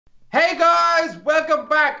Hey guys, welcome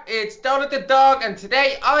back. It's Donut the Dog, and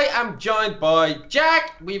today I am joined by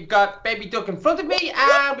Jack. We've got Baby Duck in front of me,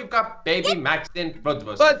 and we've got Baby Max in front of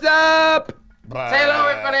us. What's up? Say hello,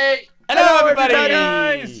 everybody. Hello,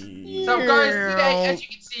 everybody. So guys, today, as you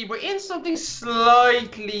can see, we're in something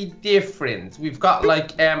slightly different. We've got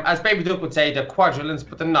like, as Baby Duck would say, the quadrants,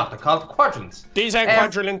 but they're not. They're called quadrants. These are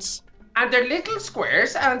quadrants. And they're little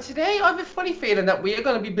squares, and today I have a funny feeling that we are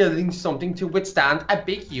going to be building something to withstand a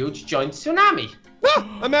big, huge, giant tsunami.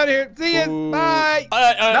 I'm out of here. See you. Bye.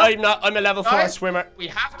 I'm a level 4 Guys, swimmer. We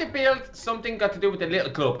have to build something got to do with the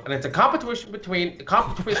little club, and it's a competition between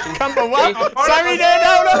What? Sorry,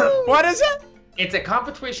 no. What is it? It's a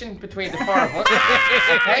competition between the four of us,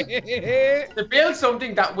 okay? To build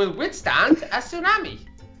something that will withstand a tsunami.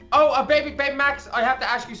 Oh, baby Max, I have to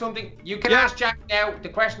ask you something. You can ask Jack now the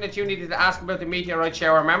question that you needed to ask about the meteorite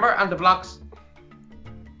shower, remember? And the blocks.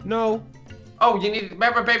 No. Oh,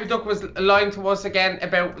 remember Baby Duck was lying to us again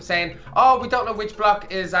about saying, oh, we don't know which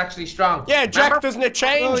block is actually strong. Yeah, Jack, remember? doesn't it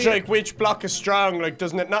change, like, which block is strong? Like,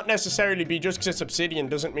 doesn't it not necessarily be just because it's obsidian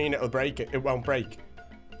doesn't mean it'll break it. It won't break.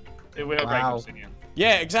 It will break obsidian.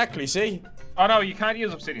 Yeah, exactly, see? Oh, no, you can't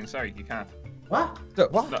use obsidian. Sorry, you can't. What?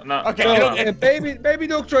 What? No. Okay, Baby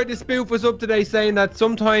Duck tried to spoof us up today, saying that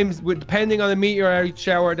sometimes, depending on the meteorite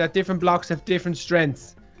shower, that different blocks have different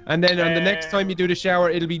strengths. And then on the next time you do the shower,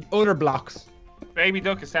 it'll be other blocks. Baby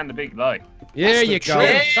Duck is saying the big lie. There you go.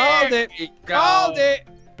 Called it. Called it.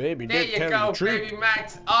 Baby There Duck, you tell go, the truth. Baby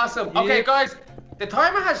Max. Awesome. Okay, guys, the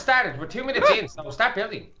timer has started. We're 2 minutes in, so start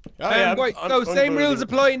building. Oh, yeah, Right, so same rules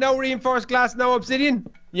apply. No reinforced glass, no obsidian.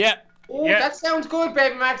 Yeah. Oh, that sounds good,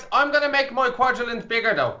 Baby Max. I'm gonna make my quadrants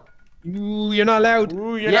bigger, though. Ooh, you're not allowed.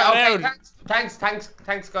 Ooh, you're not allowed. Thanks,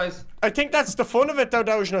 guys. I think that's the fun of it, though,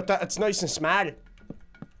 Dogenut, that it's nice and small.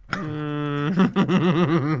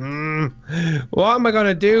 What am I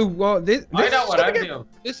gonna do? Well, this I know what I'm doing.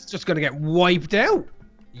 This is just gonna get wiped out.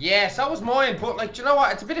 Yeah, so was mine, but like, do you know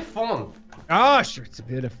what? It's a bit of fun. Ah, sure, it's a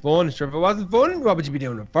bit of fun. Sure, if it wasn't fun, what would you be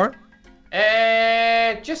doing it for?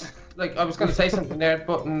 Just like I was gonna say something there,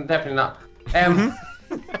 but definitely not. Yeah.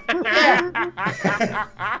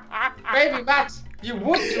 Baby Max, you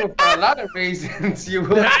would do it for a lot of reasons. You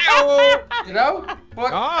would, you know.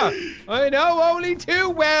 But I know only too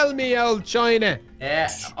well, me old China. yeah.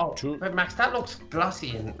 Oh, but Max, that looks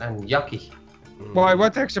glossy and yucky. Why?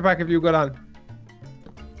 What texture pack have you got on?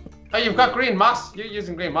 Oh, you've got green moss. You're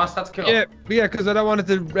using green moss. That's cool. Yeah, because I don't want it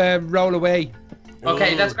to roll away.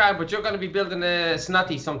 Okay, that's great. But you're gonna be building a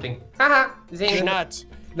snotty something. Haha. Zing. Schnutz.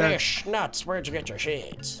 Hey, Schnutz, where'd you get your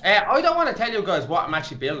shades? I don't want to tell you guys what I'm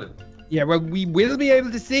actually building. Yeah, well, we will be able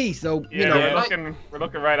to see. So Yeah, you know, we're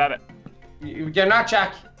looking right at it. You're not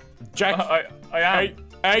Jack. Jack, I am.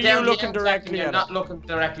 are you Down looking the end, directly You're at not it? looking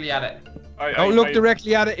directly at it. don't look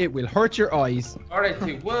directly at it. It will hurt your eyes. All right,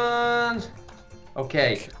 2, 1.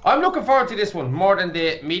 Okay, I'm looking forward to this one more than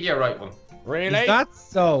the meteorite one. Really? That's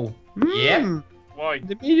so. Yeah. Why?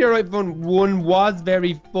 The meteorite one was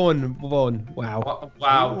very fun. Wow.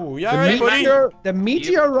 Wow. Ooh, yeah, right, buddy. The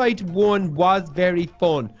meteorite one was very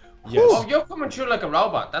fun. Yes. Oh, you're coming through like a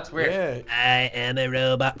robot. That's weird. Yeah. I am a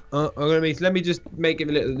robot. Let me just make a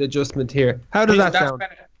little adjustment here. How does that That's sound?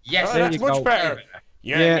 better. Yes, Oh, There that's you much go. better.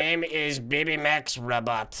 Your Yeah. name is Baby Max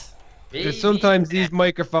Robot. Because sometimes these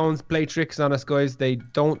microphones play tricks on us, guys. They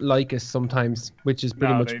don't like us sometimes, which is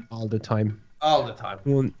pretty much all the time. all the time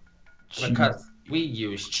Cheap. because we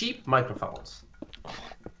use cheap microphones.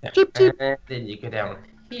 Yeah. Cheap. And then you go down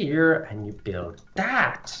here and you build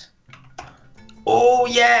that. Oh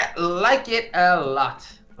yeah, like it a lot.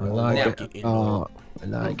 I like Now, it. Oh, I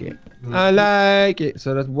like it. I like it.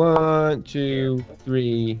 So that's 1, 2,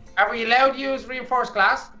 3. Are we allowed to use reinforced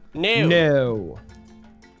glass? No. No.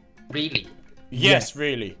 Really? Yes,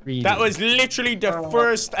 really. That was literally the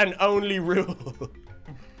first and only rule.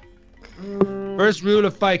 First rule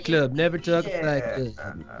of Fight Club: never talk Fight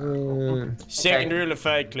Club. Second rule of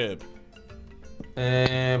Fight Club.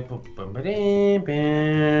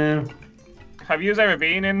 Have you ever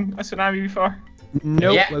been in a tsunami before?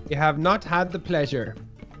 Nope. Yeah. Well, we have not had the pleasure.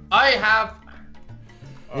 I have.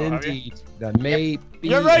 Oh, have you? Indeed. That may be.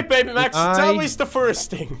 You're right, Baby Max. It's I- always the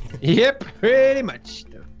first thing. Yep, pretty much.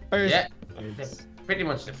 The first Yeah. Pretty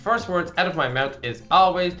much the first words out of my mouth is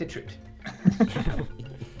always the truth.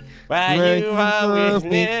 Why you always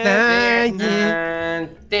live There and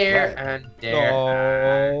there and there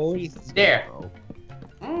Oh, and there.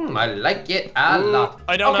 I like it a lot.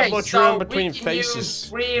 I don't have Okay, much so room between we can faces.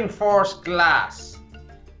 use reinforced glass.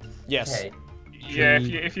 Yes. Okay. Yeah,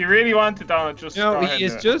 if you really want to, Donald, just No, go ahead he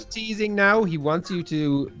is and do it. just teasing now. He wants you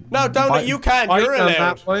to. No, don't. You can't. bite You're on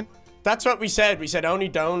allowed. that one. That's what we said. We said only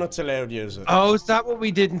donuts allowed users. Oh, is that what we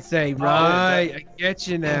didn't say? Oh, Right, I get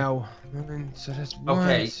you now. So that's one,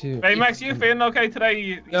 Okay. 2. Hey, Max, you feeling okay today?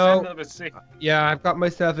 You No. sound a little bit sick. Yeah, I've got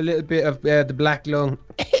myself a little bit of the black lung.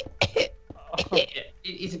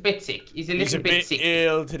 He's a bit sick. He's a little He's a bit bit sick.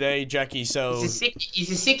 ill today, Jackie, so He's a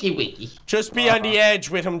sicky wicky. just be on the edge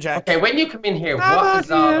with him, Jack. Okay, when you come in here, How what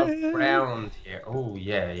is all about around here? Oh,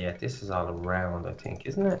 yeah, this is all around, I think,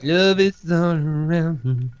 isn't it? Love is all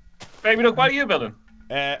around. Baby, look, what are you building?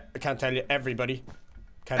 I can't tell you, everybody.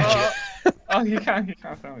 Can't tell you. Oh, you can't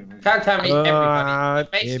tell me. Can't tell me everybody.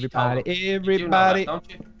 Makes you Everybody, tolerant. You do know that, everybody.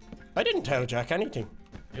 don't you? I didn't tell Jack anything.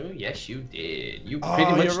 Oh, yes, you did. You Oh,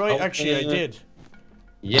 pretty much you're right. told Actually, I me. did.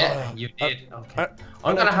 Yeah, you did. Okay.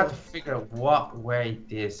 I'm gonna have to figure out what way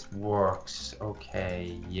this works.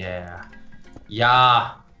 Okay, yeah.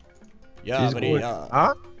 Yeah, She's buddy. going, Yeah.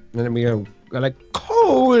 huh? And then we go, I like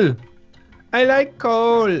coal. I like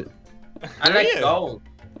coal. I like you? gold.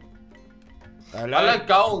 I I like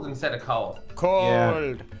gold instead of coal.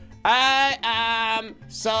 cold. I am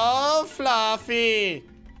so fluffy.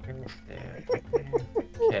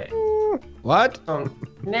 Okay. What?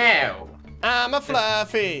 Now. I'm a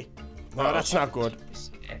fluffy. No, that's not good.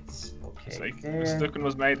 It's okay. Sake. there. Stucking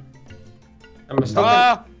was made. I'm stuck.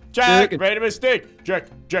 Ah, Jack Chicken. made a mistake.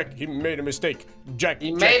 Jack, he made a mistake. Jack,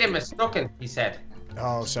 He Jack. made him a stucking, he said.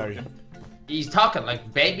 Oh, sorry. He's talking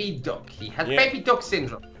like baby duck. He has Yeah. baby duck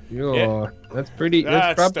syndrome. Yeah, that's pretty.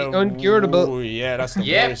 That's probably the uncurable. Oh, yeah, that's the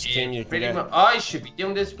Yep, worst thing you can pretty get. much. I should be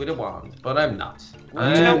doing this with a wand, but I'm not.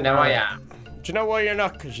 know- Now I am. Do you know why you're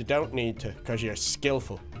not? Because you don't need to. Because you're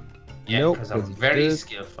skillful. Yeah, Nope, because I'm 'cause very it's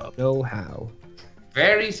skillful. Know how.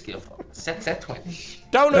 Very skillful. Set 20.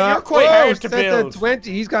 Donut, you're quite hard to set build. that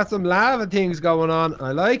 20. He's got some lava things going on.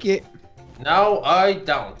 I like it. No, I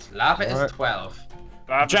don't. Lava Alright. is 12.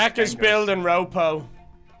 Jack is building Ropo.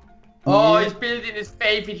 Oh, Yeah. he's building his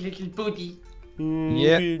favorite little booty.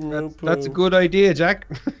 Yeah, that's a good idea, Jack.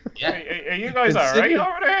 Yeah. Are you guys alright over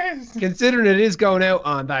there? Considering it is going out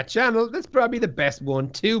on that channel, that's probably the best one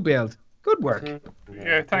to build. Good work.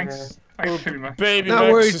 Yeah, thanks. Thanks very much. Baby No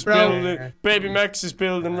Max worries, is bro. building. Baby Max is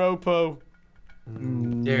building Ropo.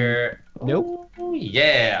 There. Nope. Oh,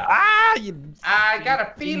 yeah. Ah, you. I got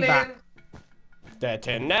a feeling. back. That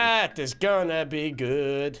tonight is gonna be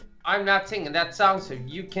good. I'm not singing that song, so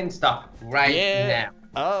you can stop right Yeah.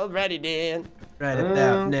 now. Already then. Right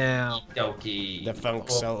about now. Dokie. The funk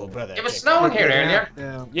soul brother. It was Jack. snowing here earlier.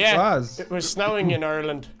 Now. Yeah. It was. It was snowing in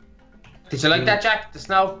Ireland. Did you like that, Jack? The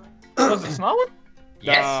snow? Was it snowing?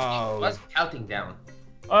 Yes. No. It was pelting down.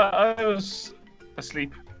 I was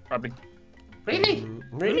asleep, probably. Really?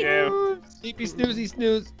 Really? Yeah. Ooh, sleepy snoozy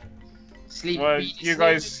snooze. Sleep. Well, beat, you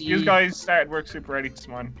sleep. guys started work super early this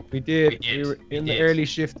morning. We did. We did, We were we in the did. early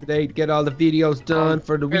shift today to get all the videos done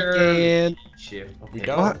for the early weekend. Shift. We Okay.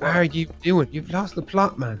 don't- What are you doing? You've lost the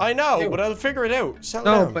plot, man. I know, but I'll figure it out. Settle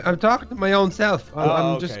No, down. but I'm talking to my own self.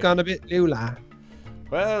 I'm just okay. gone a bit lula.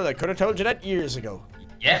 Well, I could have told you that years ago.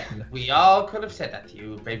 Yeah, we all could have said that to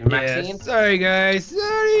you, baby Maxine. Sorry, guys.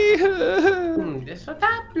 Sorry. This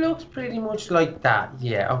that looks pretty much like that.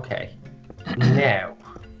 Yeah, okay. Now,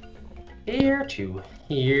 here to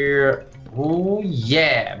here. Oh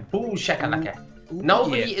yeah, boo shakalaka.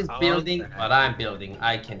 Nobody is building what I'm building.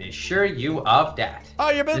 I can assure you of that.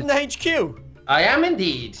 Oh, you're building the HQ. I am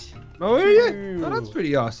indeed. Oh, are you? Oh, that's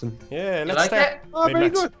pretty awesome. Yeah, You let's like start. that? Oh, Big very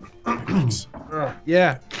Max. good. Max.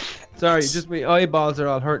 Yeah. Sorry, just my eyeballs are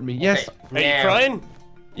all hurting me. Yes. Are you Now- crying?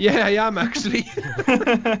 Yeah, I am actually.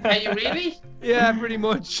 Are you really? Yeah, pretty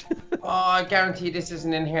much. Oh, I guarantee this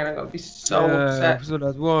isn't in here. I'm gonna be so upset. So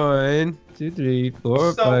that's 1, 2, 3,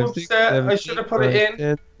 4, So 5, 6, upset. 7, I should have put it 8, in.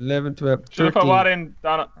 10, 11, 12, Should have put 13. what in,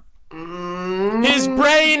 Donna? His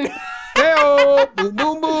brain. Hey-oh! Boom,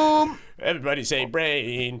 boom, boom! Everybody say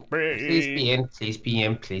brain, brain. Please be in. Please be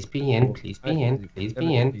in. Please be in. Please be in. Please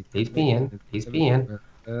be in. Please be in. Please be in.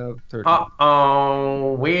 13.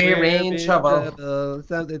 Uh-oh, we're in trouble.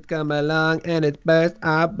 Something's come along and it burst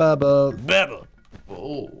our bubble. Bubble.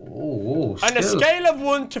 Oh, On a scale of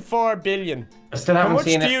 1 to 4 billion, I still how haven't much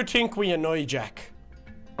seen do it. you think we annoy Jack?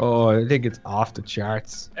 Oh, I think it's off the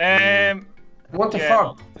charts. 1 to Yeah.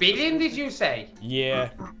 4 billion, did you say? Yeah.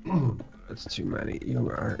 That's too many. You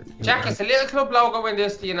are. Jack, it's a little club logo in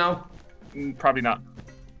this, do you know? Probably not.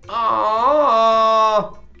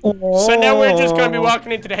 Oh, So now we're just going to be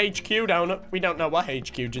walking into the HQ down it. We don't know what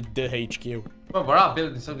HQ, just the HQ. well, we're all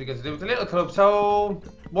building something because there was a little club, so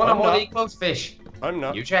one I'm on one not. equals fish. I'm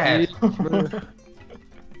not. Use your head.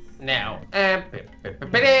 Now,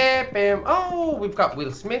 oh, we've got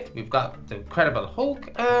Will Smith, we've got the Incredible Hulk,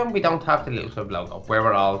 we don't have the Little Club logo, where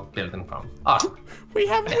we're all building from. Oh. We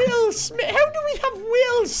have Will Smith. How do we have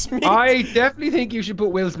Will Smith? I definitely think you should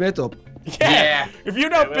put Will Smith up. Yeah. If you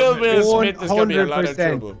don't build Will Smith, there's gonna be a lot of 100%.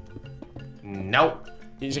 trouble. Nope.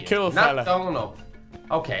 He's a cool Not fella. going up.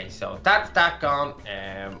 Okay, so that's that gone.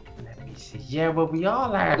 Let me see. Yeah, well, we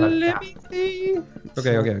all are. Like Let that. me see.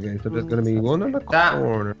 Okay. So there's gonna be one on the That.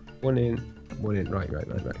 corner, one in. Right.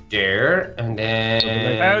 There, and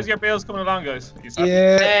then. How's your bills coming along, guys? You happy?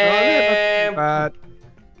 Yeah. Not bad.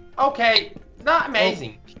 Okay, not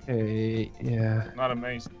amazing. Okay. Yeah. Not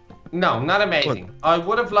amazing. No, not amazing. I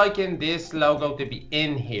would have likened this logo to be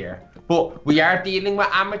in here, but we are dealing with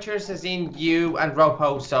amateurs, as in you and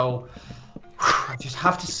Ropo, so I just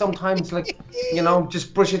have to sometimes, like, you know,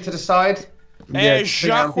 just brush it to the side.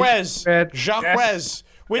 Jacques. Red. Jacques.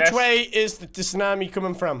 Which way is the tsunami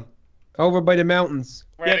coming from? Over by the mountains.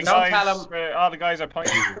 Where the don't tell guys, 'em. where all the guys are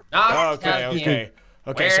pointing. Okay.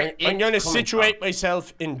 Okay, so Where I'm going to it's coming situate from.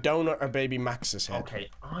 myself in Donut or Baby Max's head. Okay,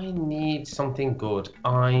 I need something good.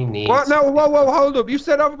 I need. What? No, whoa, hold up. You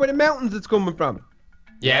said over by the mountains it's coming from.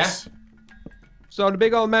 Yes. So the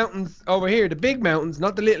big old mountains over here, the big mountains,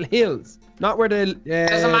 not the little hills. Not where the...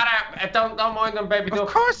 Doesn't matter. Don't mind them, baby. Of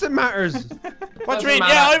course it matters. What do you Doesn't mean?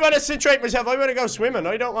 matter. Yeah, I want to situate myself. I want to go swimming.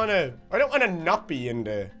 I don't want to not be in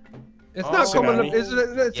the... It's not Oh, coming... tsunami.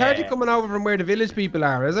 It's hardly Yeah. coming over from where the village people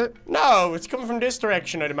are, is it? No, it's coming from this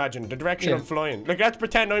direction, I'd imagine. The direction Yeah. I'm flying. Like, let's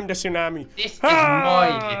pretend I'm the tsunami. This is my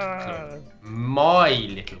little club. My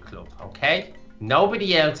little club, okay?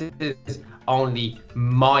 Nobody else's, only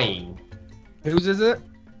mine. Whose is it?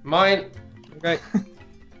 Mine. Okay.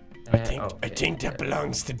 I think Okay. that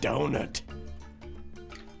belongs to Donut.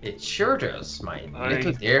 It sure does, my Aye.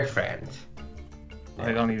 little dear friend.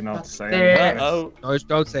 I don't even know what to say. There. Uh-oh. No,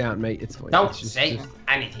 don't say that, mate. It's fine. Don't It's just- say just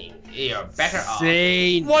anything. You're better off.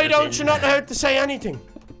 say Why don't nothing. you not know how to say anything?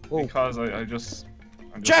 Because I'm just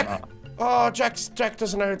Jack! not. Oh, Jack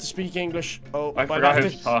doesn't know how to speak English. Oh, I forgot how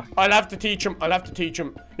to talk. I'll have to teach him.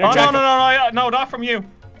 Now, Oh, Jack, no, not from you.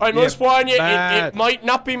 I must warn you, bad. it might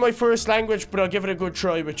not be my first language, but I'll give it a good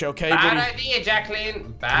try with you, okay, Bad buddy? idea,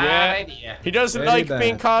 Jacqueline. Bad Yeah. idea. He doesn't Very like bad.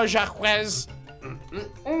 being called Jacques.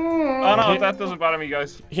 Oh no, that doesn't bother me,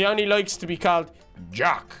 guys. He only likes to be called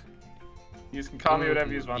Jack. You can call me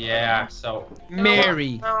whatever you want. Yeah, so.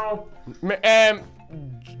 Mary. No. I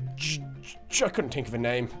couldn't think of a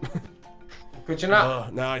name. Could you not? Oh,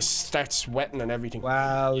 no, I start sweating and everything.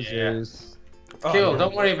 Wowzers. Cool,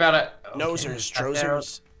 don't worry about it. Nosers, Get down.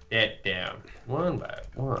 trousers. Get down. One by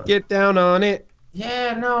one. Get down on it.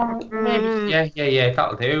 Yeah, no, maybe. Yeah,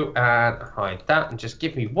 that'll do. And hide that and just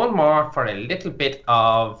give me one more for a little bit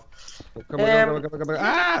of Come on.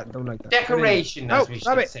 Ah, don't like that. decoration, Oh, as we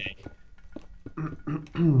stop should it. say.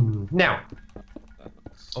 Now.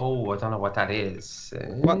 Oh, I don't know what that is.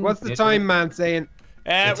 What's the time man saying?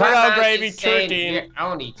 The We're time all man gravy, is saying 13. we're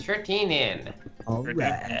only 13 in. All right.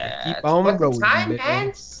 That's Keep on what the rolling, time baby.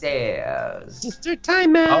 man says. Mr.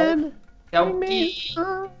 Time Man. Loki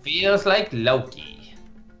feels like Loki.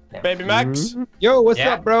 Baby Max, Yo, what's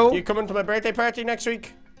Yeah. up, bro? you coming to my birthday party next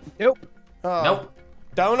week? Nope. Oh. Nope.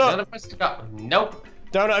 None Donut, of us got. Nope.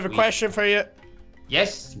 I have a question for you.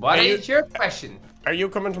 Yes. What Are is your question? Are you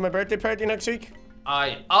coming to my birthday party next week?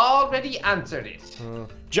 I already answered it.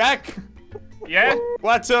 Jack, Yeah?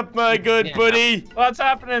 what's up, my good Yeah. buddy? What's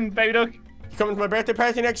happening, baby duck? You coming to my birthday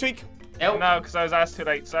party next week? Nope. No, because I was asked too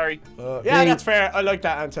late. Sorry. Yeah, Hey. that's fair. I like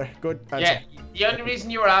that answer. Good answer. Yeah. The only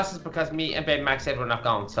reason you were asked is because me and Ben Max said we're not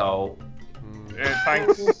going. So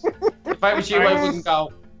Thanks. if I was you, I wouldn't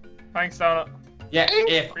go. Thanks, Donut. Yeah.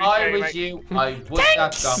 If I Appreciate it, was mate. you, I would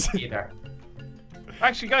not Thanks. go either.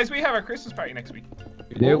 Actually, guys, we have our Christmas party next week.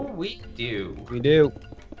 We Oh, do. we do. We do.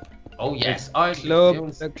 Oh yes, I Club- doing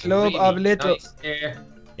the something club of really little- nice there.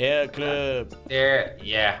 Yeah, club. There,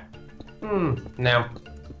 yeah. Now.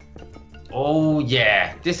 Oh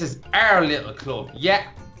yeah, this is our little club. Yeah,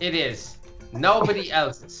 it is. Nobody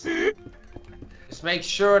else's. Just make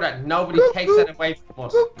sure that nobody takes that away from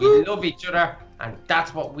us. We love each other, and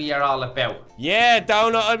that's what we are all about. Yeah,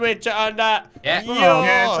 Donut, I'm with you on that. Yeah.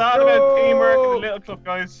 Yeah, it's all about teamwork in the little club,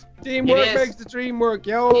 guys. Teamwork is. makes the dream work,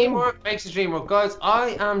 yo. Teamwork makes the dream work, guys.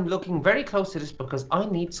 I am looking very close to this because I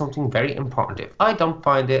need something very important. If I don't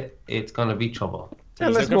find it, it's gonna be trouble. Tell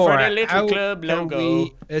He's us looking more. for the little How club can logo.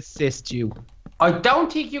 we assist you? I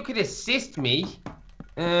don't think you could assist me.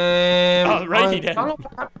 Alrighty I then. don't know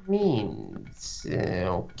what that means.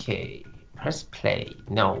 Okay, press play.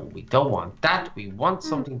 No, we don't want that. We want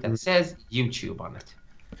something that says YouTube on it.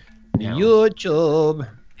 Now, YouTube.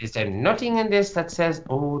 Is there nothing in this that says,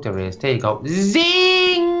 oh, there is. There you go.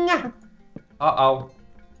 Zing! Uh-oh.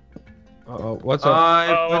 Uh-oh, what's up?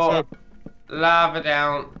 I What's put lava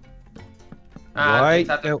down. Right. It's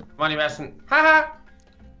at the money lesson. Ha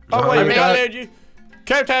Oh, wait, I we mean- got you.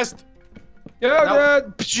 Count test. Yeah,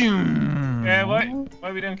 Yeah, why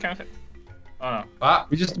are we doing count it? Oh no. What?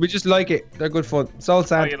 We just like it. They're good fun. Soul Oh,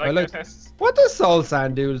 sand. you I like like. count tests? What does soul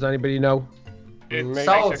sand do? Does anybody know? It Soul makes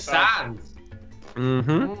yourself- sand.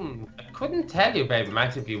 Mm-hmm. I couldn't tell you, baby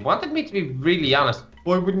Max, if you wanted me to be really honest.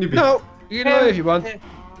 Why wouldn't you be? No, you can lie if you want.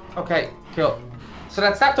 Okay, cool. So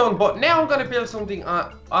that's that done, but now I'm going to build something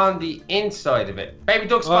on the inside of it. Baby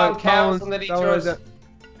duck spawned cows underneath yours.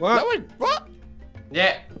 What? What?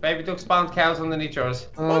 Yeah, baby duck spawned cows underneath yours.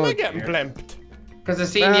 Why am I getting blimped? Because I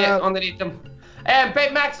seen you underneath them.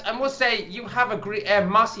 Babe Max, I must say, you have a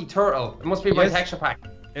mossy turtle. It must be my Yes. texture pack.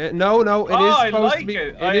 No, it Oh, is I supposed to like be.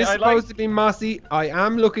 it. It is I supposed like- to be mossy. I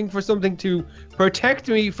am looking for something to protect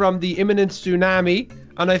me from the imminent tsunami,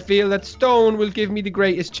 and I feel that stone will give me the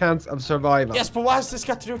greatest chance of survival. Yes, but what has this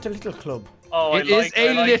got to do with the little club? Oh, It is a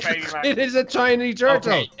little. Baby Max. It is a tiny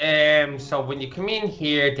turtle. Okay, so when you come in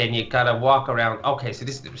here, then you gotta walk around. Okay, so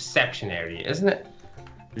this is the reception area, isn't it?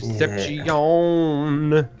 Reception.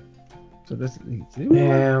 So this is.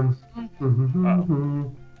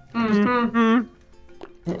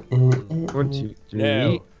 One, two, three.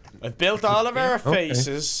 No. I've built all of our Okay.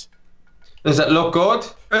 faces. Does it look good?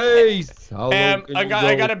 Face.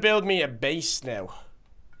 I gotta build me a base now.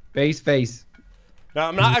 Face. No,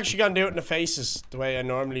 I'm not actually gonna do it in the faces the way I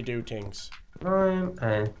normally do things.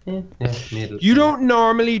 Middle. You don't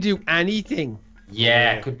normally do anything.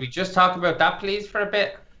 Yeah, could we just talk about that, please, for a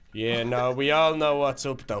bit? Yeah, no, we all know what's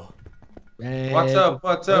up though. What's up?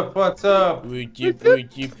 What's up? What's up? Would you,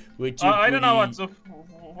 I don't know what's up.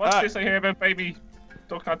 What's Ah. this I hear about baby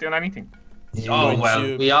duck not doing anything? Oh well,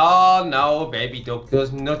 you- we all know Baby Duck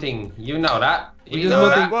does nothing. You know that. He You does know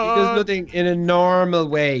nothing. that. He does nothing in a normal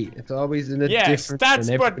way. It's always in a Yes, different. that's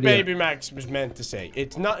than what everybody Baby Max was meant to say.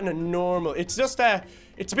 It's not in a normal. It's just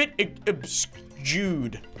it's a bit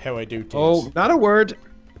obscured how I do things. Oh, not a word.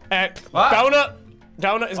 What?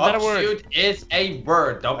 Donut is that a word? Offshoot is a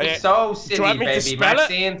word. Don't be Yeah. so Do you silly, want me to baby spell it?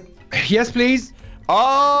 Maxine. Yes, please.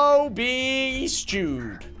 Oh, be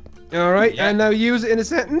stewed. All right, Yeah. and now use it in a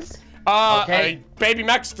sentence. Okay. Baby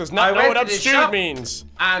Max does I not know went what to the obscured shop. means.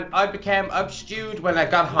 And I became obstewed when I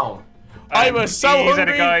got home. I was so These are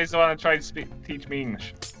hungry. the guys who want to try to teach me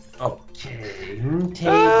English. Okay.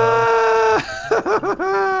 Table.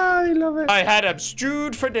 I love it. I had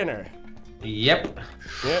obscured for dinner. Yep.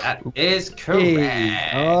 Yep. That is Hey,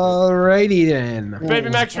 correct. alrighty then. Baby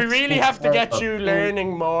Max, we really have to get you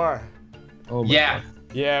learning more. Oh my Yeah. God.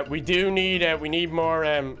 Yeah, we do need. We need more.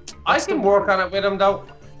 I can work on it with him though.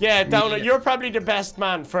 Yeah, Donut, Yeah. you're probably the best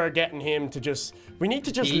man for getting him to just. We need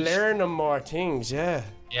to just Teach. learn him more things. Yeah.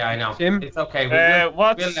 Yeah, I know. Tim? It's okay.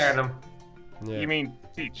 What's- We'll learn him. Yeah. You mean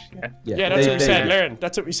teach? Yeah. Yeah, that's what we they- said. Learn.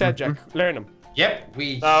 That's what we said, Jack. Learn him. Yep,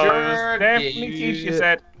 we No, it sure was definitely did. teach. You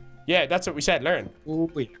said. Yeah, that's what we said. Learn. Oh,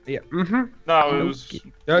 wait. Yeah. Mm-hmm. No, it was.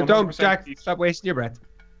 Don't, 100% Jack. teach. Stop wasting your breath.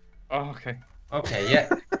 Oh, okay. Okay, yeah.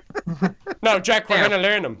 No, Jack, we're Yeah. gonna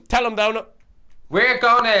learn him. Tell him, Donut. We're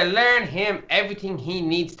gonna learn him everything he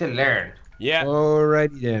needs to learn. Yeah.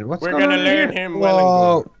 Alrighty then. What's We're going gonna on learn here? him well and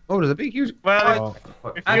Whoa. good. Oh, there's a big, huge. Well,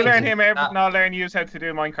 Oh. if you learn him everything, I'll learn you how to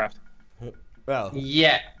do Minecraft. Well.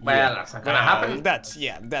 Yeah, well, that's not gonna happen. That's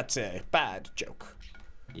a bad joke.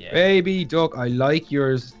 Yeah. Baby duck, I like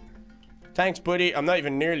yours. Thanks, buddy. I'm not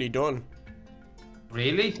even nearly done.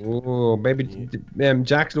 Really? Oh, baby,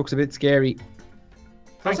 Jack looks a bit scary.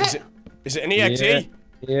 Is it an EXE?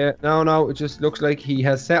 Yeah, no, it just looks like he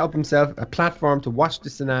has set up himself a platform to watch the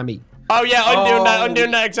tsunami. Oh yeah, I'm doing that. I'm Oh.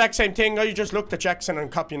 doing that exact same thing. I just looked at Jackson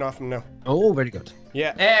and copying off him now. Oh, very good.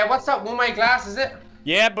 Yeah. What's that one way glass, is it?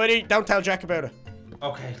 Yeah, buddy. Don't tell Jack about it.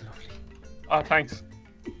 Okay, lovely. Oh, thanks.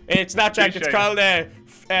 It's not Jack. It's Appreciate called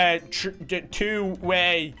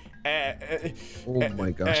two-way. Oh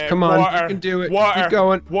my gosh. Come on, water, you can do it. Water. Keep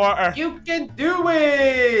going. Water. You can do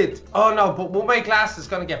it! Oh no, but one way glass is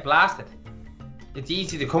gonna get blasted. It's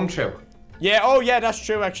easy to come through. Yeah. Oh yeah, that's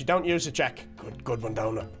true. Actually, don't use it, Jack. Good one,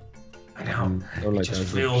 Donut. I know. Don't like Just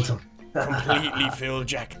that. fooled him. Completely fooled.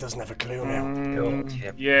 Jack doesn't have a clue now.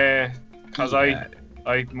 Yeah, because I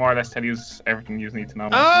more or less tell you everything you need to know.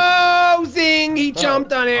 Oh, zing! He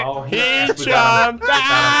jumped on it. Oh, He yes, we got him. jumped.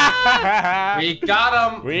 Ah! We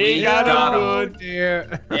got him. We got him Oh good.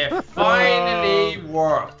 dear. It finally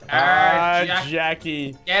worked. Our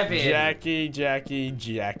Jackie. Kevin. Jackie.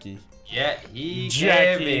 Yeah, he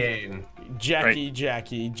Jackie. gave in. Jackie.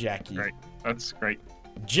 Great. That's great.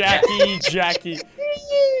 Jackie.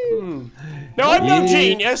 No, I'm no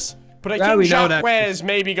genius, but I Well, think we know Jacques that.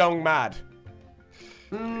 may be going mad.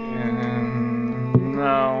 No.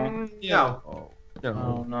 No.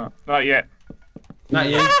 No, no. Not yet. Not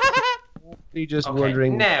yet. You're just Okay,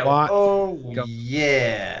 wondering now. what. Oh, Go.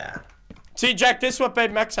 yeah. See, Jack, this is what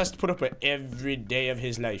Babe Max has to put up with every day of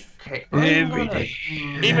his life. Okay. Every day.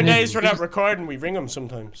 Even days without recording, we ring him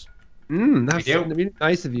sometimes. That's We do. really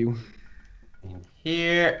nice of you.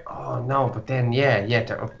 Here. Oh, no, but then, yeah,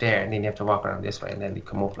 they're up there, and then you have to walk around this way, and then they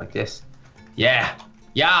come up like this. Yeah.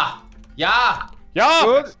 Yeah. Yeah!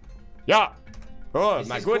 Good. Yeah! Oh, This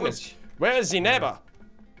my is goodness. good. Where is the neighbor?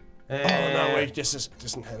 Uh, Oh, no, wait, this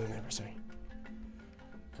isn't Hello Neighbor, sorry.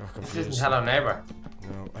 Got This confused. isn't Hello Neighbor.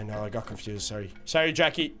 No, I know, I got confused, sorry. Sorry,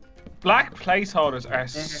 Jackie. Black placeholders are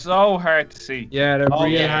so hard to see. Yeah, they're Oh,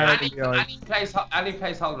 really yeah. hard on the eyes. Any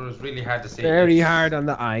placeholder is really hard to see. Very hard on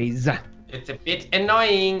the eyes. It's a bit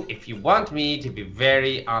annoying if you want me to be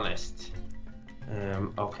very honest.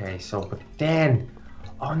 Okay, so, but then...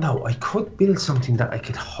 Oh, no, I could build something that I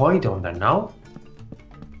could hide under now.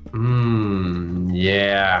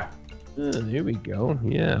 Yeah. Here we go.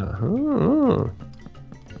 Yeah. Oh.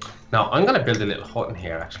 Now, I'm going to build a little hut in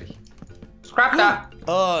here, actually. Scrap that.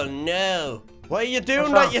 Oh, no. Why are you doing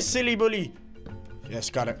What's that, wrong? you silly bully? Yes,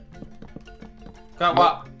 got it. Got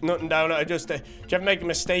what? Nothing down, I just... do you ever make a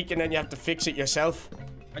mistake and then you have to fix it yourself?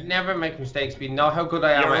 I never make mistakes. We know how good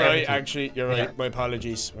I am You're at right, everything. actually, you're right. Yeah. My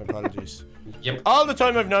apologies, my apologies. Yep. All the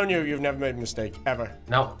time I've known you, you've never made a mistake, ever.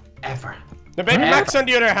 No, ever. Now, Baby Ever. Max, on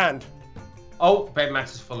the other hand. Oh, Babe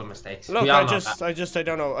Max is full of mistakes. Look, we all I know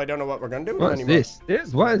that. don't know what we're gonna do with it What's anymore.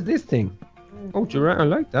 this? What is this thing? Oh, I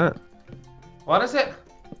like that. What is it?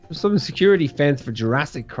 Some security fence for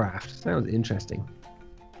Jurassic Craft. Sounds interesting.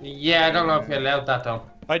 Yeah, I don't know if you're allowed that though.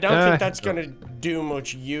 I don't think that's gonna do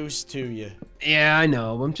much use to you. Yeah, I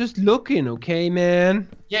know. I'm just looking, okay, man?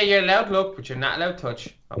 Yeah, you're allowed look, but you're not allowed touch.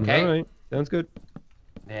 Okay. All right. Sounds good.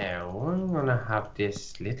 Now I'm gonna have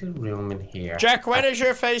this little room in here. Jack, when is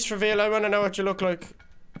your face reveal? I want to know what you look like.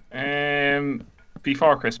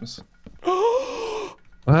 Before Christmas.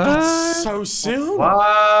 That's so soon.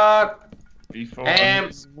 What? Before.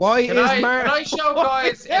 Why Can is I show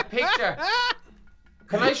guys a picture?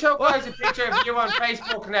 Can I show guys a picture of you on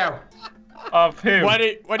Facebook now? Of who? What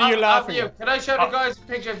are you laughing you. at? Can I show the guys a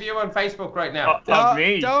picture of you on Facebook right now? Of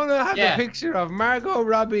me. Don't have Yeah. a picture of Margot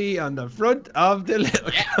Robbie on the front of the little.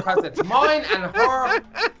 Yeah, because it's mine and her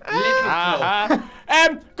little club.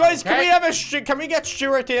 Guys, Okay. can we get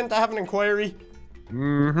Stuart in to have an inquiry?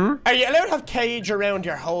 Mm-hmm. Are you allowed to have cage around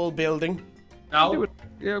your whole building? No.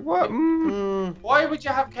 Yeah, what? Why would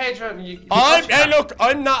you have cage around you? Hey, look,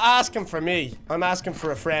 I'm not asking for me. I'm asking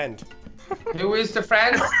for a friend. Who is the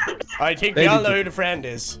friend? I think Baby we all know duck. who the friend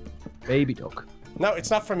is. Baby duck. No, it's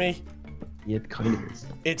not for me. Yeah, it kind of is.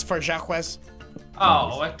 It's for Jacques.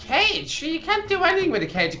 Oh, a cage. You can't do anything with a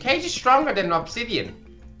cage. A cage is stronger than obsidian.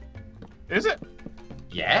 Is it?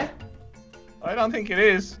 Yeah, I don't think it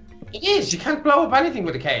is. it is. You can't blow up anything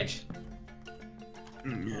with a cage.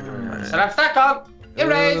 So that's that gone.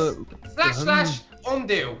 Erase. Slash.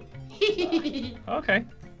 Undo. Okay.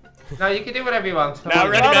 No, you can do whatever you want. Now,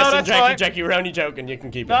 ready, No, messing, that's Jackie. fine. Jackie, we're only joking. You can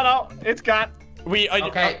keep it. No, it's gone.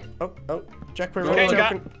 Okay. Jack, we're Okay, only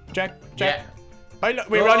Jack. joking. Jack. Yeah. I just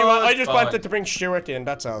Good wanted boy. to bring Stuart in.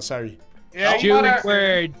 That's all. Sorry. Yeah, Stuart.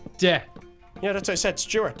 Steward. Yeah, that's what I said.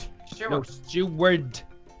 Stuart. No, Steward.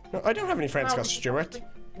 No, I don't have any friends called Stuart.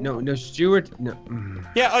 No, Steward. No.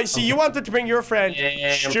 Yeah, I see. You wanted to bring your friend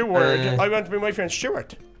Stuart. I want to bring my friend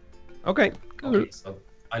Stuart. Okay, cool. Okay, so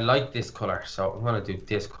I like this color, so I'm gonna do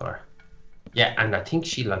this color. Yeah, and I think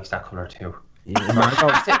she likes that color too. Yeah, Margot.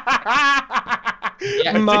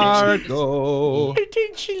 Yeah, Margot. I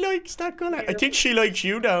think she likes that color. I think she likes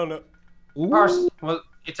you, down it. Of course. Well,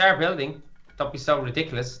 it's our building. Don't be so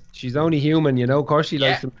ridiculous. She's only human, you know. Of course she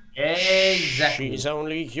likes them. Exactly. She's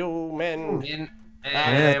only human.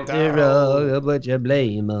 After all, but you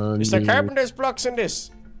blame on Is there me. carpenter's blocks in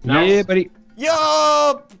this? No. Yeah, buddy.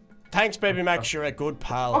 Yo! Thanks, Baby Max. You're a good What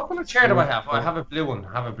pal. color chair do I have? Oh, I have a blue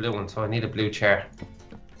one. So I need a blue chair.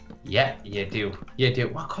 Yeah, you do. You do.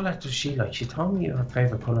 What color does she like? She told me her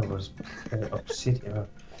favorite color was obsidian.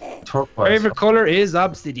 Turquoise. Favorite color is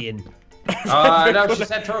obsidian. No, she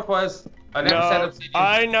said turquoise. I never said No, obsidian.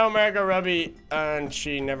 I know Margot Robbie, and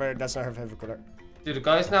she never. That's not her favorite color. Do the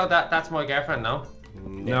guys know that that's my girlfriend now?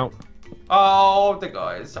 No. Oh, the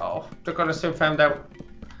guys. Oh, they're gonna soon find out.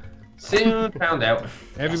 Soon found out.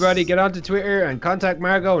 Everybody get onto Twitter and contact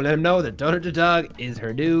Margot and let them know that Donner the dog is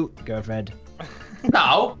her new girlfriend.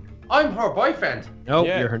 No, I'm her boyfriend. No,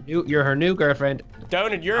 Yeah. you're her new girlfriend.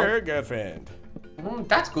 Donut, you're her girlfriend.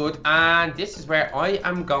 That's good. And this is where I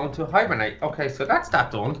am going to hibernate. Okay, so that's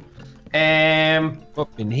that done.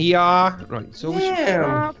 Up in here. Right, so we should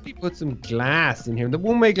probably put some glass in here. The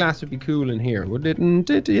one-way glass would be cool in here, would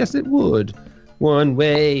it? Yes, it would. One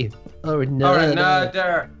way or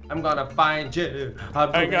another. I'm gonna find you.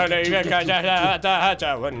 I'm gonna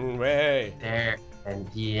that one way. There. And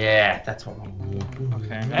yeah, that's what we need.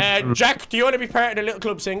 Okay. Jack, do you want to be part of the Little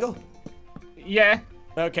Club single? Yeah.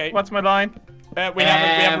 Okay. What's my line? We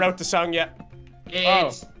haven't wrote the song yet.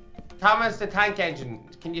 It's Thomas the Tank Engine.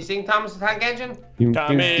 Can you sing Thomas the Tank Engine?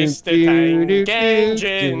 Thomas the Tank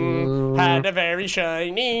Engine had a very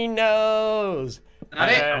shiny nose. Not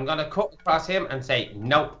it. I'm gonna cut across him and say,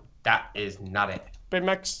 nope, that is not it. Big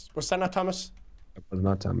Max, was that not Thomas? It was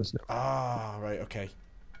not Thomas, no. Ah, right, okay.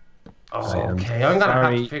 Oh, okay, I'm gonna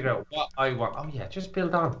have to figure out what I want. Oh yeah, just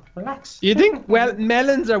build on. Relax. You think? Well,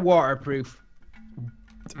 melons are waterproof.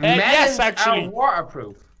 Yes, actually. Are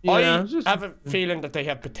waterproof. I have a feeling that they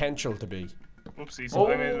have potential to be. Oopsies,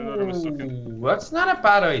 I made another mistake. That's not a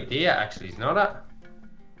bad idea, actually. It's not that.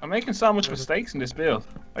 I'm making so much mistakes in this build.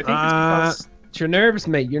 I think it's because... You're nervous,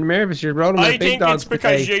 mate. You're nervous. You're rolling with big dogs. I think it's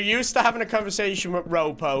because you're used to having a conversation with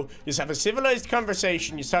Ropo. You just have a civilized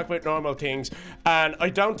conversation. You talk about normal things. And I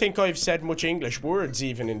don't think I've said much English words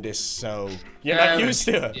even in this, so you're not used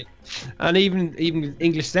to it. And even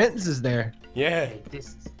English sentences there. Yeah. Hey, this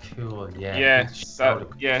is cool, yeah.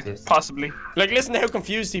 Yeah, possibly. Like, listen to how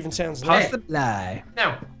confused it even sounds. Possibly.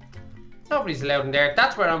 Now, nobody's allowed in there.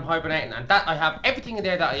 That's where I'm hibernating, and that I have everything in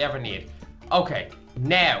there that I ever need. Okay,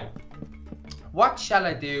 now, what shall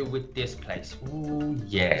I do with this place? Ooh,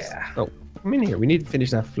 yeah. Oh, come in here. We need to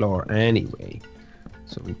finish that floor anyway.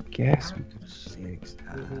 So we guess we could fix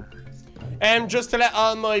that. Just to let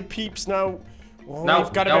all my peeps know, we've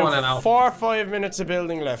got about 4 or 5 minutes of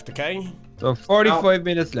building left, okay? So 45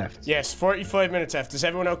 minutes left. Yes, 45 minutes left. Is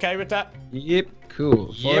everyone okay with that? Yep,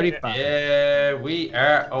 cool. 45. Yeah, we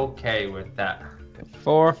are okay with that.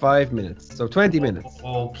 4 or 5 minutes. So 20 minutes.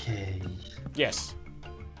 Okay. Yes.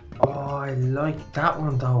 Oh, I like that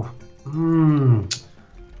one though.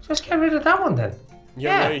 Just get rid of that one then.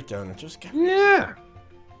 You're right, Donald. Just get rid Yeah.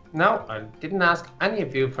 No, I didn't ask any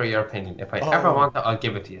of you for your opinion. If I ever want it, I'll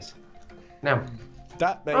give it to you. Now,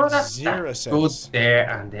 that makes zero sense. Good there,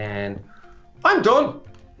 and then I'm done.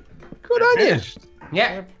 Good on you.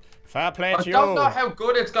 Yeah. Fair play to you. I don't know how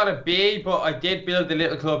good it's gonna be, but I did build the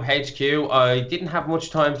Little Club HQ. I didn't have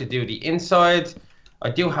much time to do the inside. I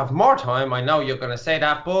do have more time. I know you're gonna say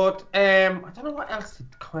that, but I don't know what else to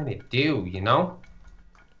kind of do. You know.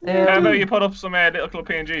 How about you put up some Little Club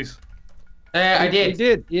PNGs? I did. You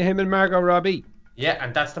did. You, him, and Margot Robbie. Yeah,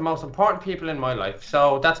 and that's the most important people in my life.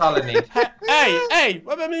 So that's all I need. hey,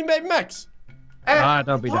 what about me, baby Max? Don't be I that.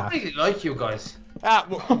 don't really like you guys.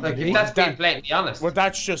 Well, Like, if that's being blatantly honest. well,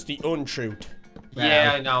 that's just the untruth.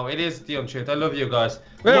 Yeah, I know. It is the untruth. I love you guys.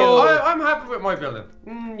 Well, I'm happy with my building.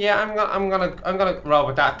 Yeah, I'm gonna roll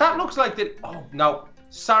with that. That looks like the. Oh no,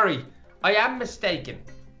 sorry, I am mistaken.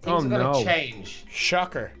 Things are gonna change.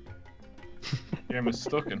 Shocker. You're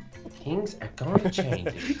mistaken. Things are gonna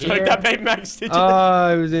change. Like that, baby Max. Did you?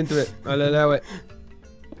 I was into it. I'll allow it.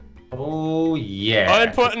 Oh yeah.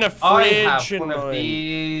 I'm putting a fridge I have in one of mine.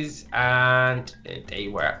 these, and they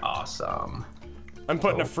were awesome. I'm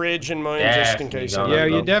putting a fridge in mine just in case. Yeah,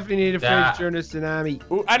 you definitely need a fridge during the tsunami.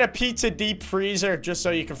 Ooh, and a pizza deep freezer just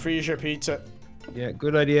so you can freeze your pizza. Yeah,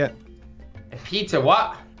 good idea. A pizza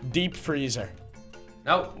what? Deep freezer.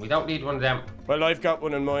 No, we don't need one of them. Well, I've got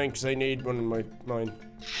one in mine because I need one in mine.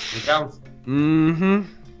 We don't.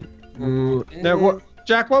 Now, what,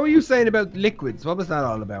 Jack? What were you saying about liquids? What was that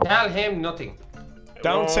all about? Tell him nothing.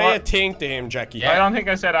 Don't say a thing to him, Jackie. Yeah. I don't think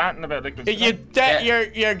I said anything about liquids.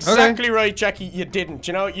 You're exactly right, Jackie. You didn't.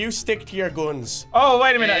 You know, you stick to your guns. Oh,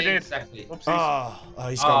 wait a minute, I did. Exactly. Oopsies. Oh,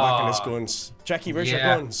 he's going back on his guns. Jackie, where's your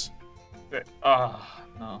guns?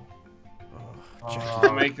 No. Oh,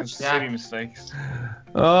 I'm making silly mistakes.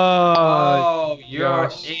 Oh, you're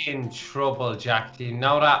in trouble, Jack. Do you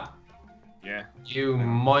know that? Yeah. You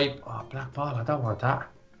might. Oh, black ball. I don't want that.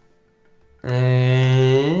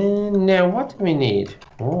 Now, what do we need?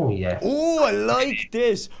 Oh, yeah. Oh, I like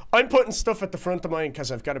this. I'm putting stuff at the front of mine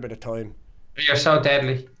because I've got a bit of time. You're so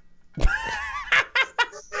deadly.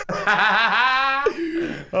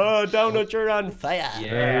 Oh, Donut, you're on fire.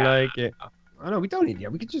 Yeah. I like it. Oh no, we don't need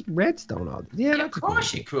that. We could just redstone all this. Yeah, Of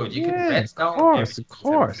course you could. You could Yeah, redstone. of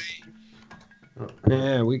course.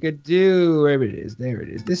 Yeah, we could do wherever it is. There it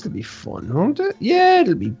is. This will be fun, won't it? Yeah,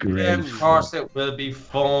 it'll be great. Yeah, of course it will be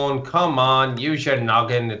fun. Come on, use your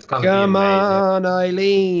noggin. It's gonna Come be amazing. on,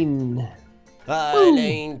 Eileen.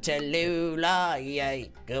 Eileen Tallulah, yeah,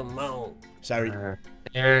 come on. Sorry.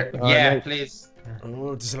 Yeah, please.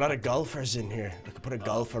 Oh, there's a lot of golfers in here. I could put a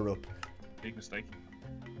golfer up. Big mistake.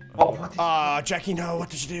 Oh, what? Jackie, no. What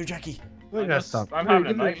did you do, Jackie? Look at that stuff. I'm having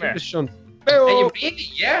a nightmare. Are you really?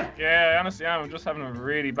 Yeah. Yeah, honestly, I'm just having a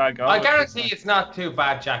really bad go. I guarantee it's not too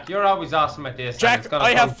bad, Jack. You're always awesome at this. Jack,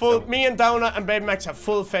 I have me and Donut and Baby Max have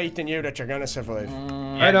full faith in you that you're gonna survive.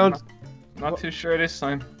 Yeah, I don't. Not too sure this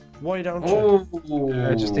time. Why don't you? Oh.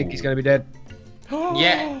 I just think he's gonna be dead.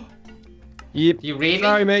 Yeah. Yep. You really?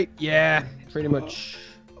 Sorry, mate. Yeah, pretty much.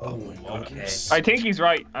 Oh my god. Okay. I think he's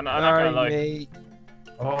right. I'm not gonna lie. Mate.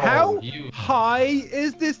 Oh, How high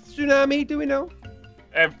is this tsunami? Do we know?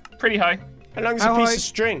 Pretty high. How long is How a piece high? of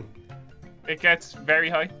string? It gets very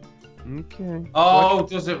high. Okay. Oh,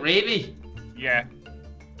 does it really? Yeah.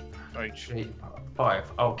 Like, 3,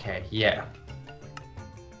 5. Okay, yeah.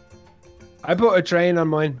 I put a train on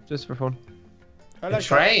mine just for fun. I A like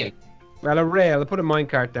train. Well, a rail. I put a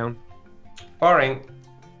minecart down. Boring.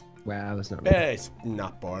 Well, that's not. that. It's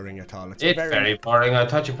not boring at all. It's It's very boring. I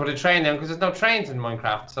thought you put a train down because there's no trains in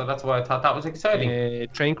Minecraft, so that's why I thought that was exciting.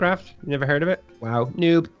 Traincraft. Never heard of it? Wow,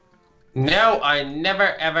 noob. No, I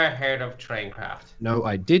never ever heard of Traincraft. No,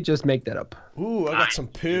 I did just make that up. Ooh, I got some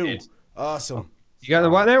poo. did. Awesome. You got the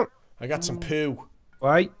what now? I got some poo.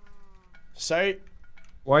 Why? Sorry.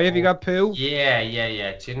 Why have you got poo? Yeah.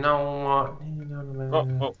 Do you know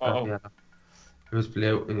what? Oh. It was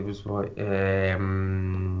blue. It was white. Yeah, It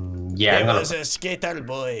I'm gonna was a skater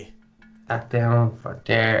boy. put that down for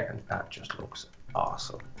there, and that just looks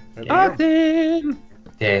awesome. Awesome.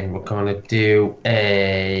 Then we're gonna do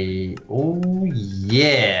a. Oh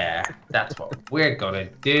yeah, that's what we're gonna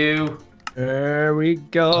do. There we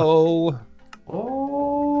go.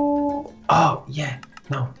 Oh yeah.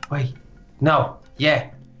 No, wait. No, yeah.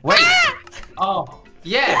 Wait. Oh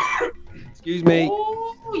yeah. Excuse me.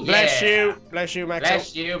 Oh, yeah. Bless you, Max.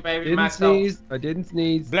 Bless you, baby Didn't Max. sneeze. I didn't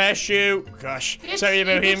sneeze. Bless you. Gosh, sorry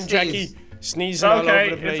about you him, sneeze. Jackie. Sneezing It's all over okay.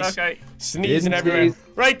 the place. It's okay. Sneezing Didn't everywhere. sneeze.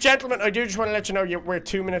 Right, gentlemen, I do just want to let you know we're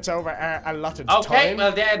 2 minutes over our allotted Okay, time.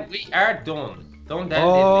 well then we are done. Done then,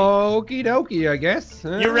 Okie dokie, I guess.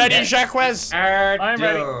 You ready, Yes. Jacques? I'm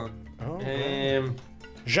ready. done.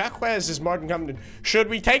 Jacques is more than competent. Should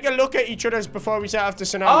we take a look at each other's before we set off the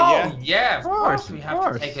tsunami? Oh Yeah. yeah, of course we of have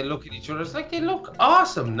course. to take a look at each other. It's like they look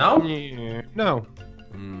awesome, no? Yeah. No.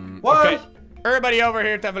 What? Okay. Everybody over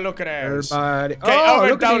here to have a look at ours. Everybody. Okay, Oh, over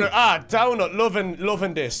look at Donut. these. Donut,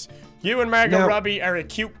 loving this. You and Margot No. Robbie are a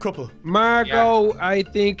cute couple. Margot, I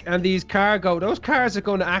think, and these cargo. Those cars are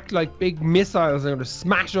going to act like big missiles. They're going to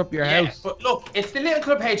smash up your Yeah, house. but look, it's the Little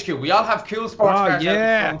Club HQ. We all have cool sports Oh, cars out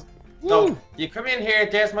yeah. the front. So Woo. you come in here,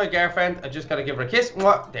 there's my girlfriend. I just gotta give her a kiss.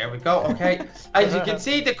 Mwah. There we go, okay. As you can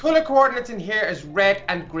see, the color coordinates in here is red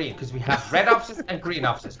and green because we have red offices and green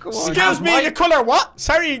offices. on. We Excuse have me, white- the colour what?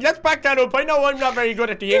 Sorry, let's back that up. I know I'm not very good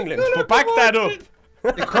at the English, but back that up.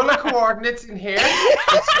 The color coordinates in here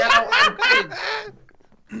is yellow and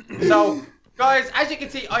green. So, guys, as you can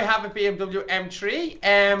see, I have a BMW M3.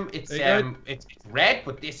 It's red,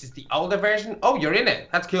 but this is the older version. Oh, you're in it.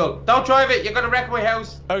 That's cool. Don't drive it. You're gonna wreck my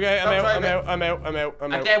house. Okay, I'm Don't out, drive I'm it. out, I'm out, I'm out,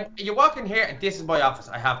 I'm And out. then you walk in here, and this is my office.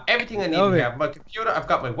 I have everything I need Love in it. here. I have my computer, I've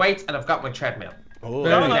got my weights, and I've got my treadmill. Oh,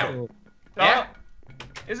 Very yeah. cool. Yeah?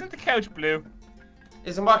 Isn't the couch blue?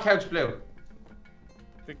 Isn't my couch blue?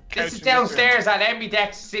 The couch This is in downstairs at Emmy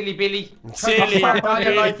Deck's, silly Billy. Silly Trying to all your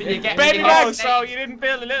Billy. life and you get Baby me Max. Oh, so you didn't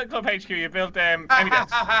build a Little Club HQ, you built Emmy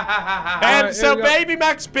Desk. Alright, So here we go. Baby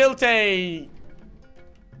Max built a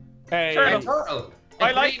Turtle. turtle. A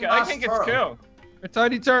I like green it. I moss think it's turtle. cool. A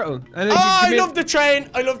tiny turtle. And then Oh, you I come in- love the train.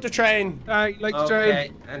 I love the train. I like the train.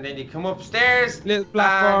 Okay, and then you come upstairs. Little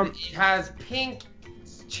platform. And he has pink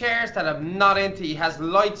chairs that I'm not into. He has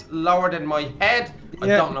lights lower than my head. I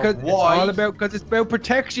don't know because why. it's about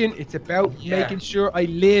protection. It's about Yeah. making sure I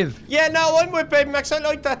live. Yeah, no, I'm with Baby Max. I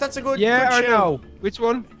like that. That's a good. Yeah good or show. no? Which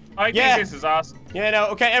one? I think Yeah. this is awesome. Yeah, no.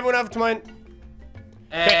 Okay, everyone have to mind.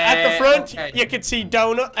 Okay, at the front, okay. you can see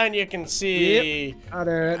Donut and you can see.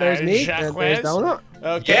 There's me. Jacques. There's Donut.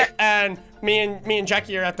 Okay, Yeah. and me and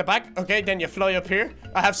Jackie are at the back. Okay, then you fly up here.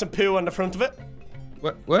 I have some poo on the front of it.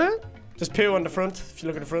 What? There's poo on the front. If you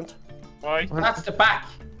look at the front. Why? That's the back.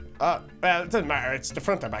 Well, it doesn't matter. It's the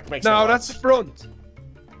front and back. Makes No, no that's the odds. front.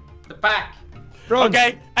 The back. Front.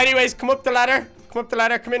 Okay. Anyways, come up the ladder. Come up the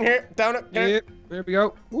ladder. Come in here. Down it. Get it. Yep. There we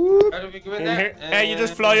go. Whoop. How do we go in In there? here. You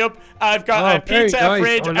just fly up. I've got Oh, a pizza, very nice.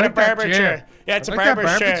 fridge, I and a like that barber chair. Yeah, it's I a like that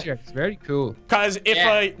barber's barber chair. It's very cool. Because if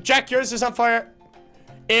Yeah. Jack, yours is on fire.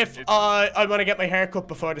 If I want to get my hair cut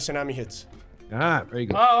before the tsunami hits. Ah, very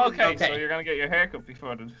good. Oh, okay. Okay. So you're gonna get your haircut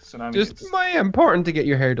before the tsunami Just hits. important to get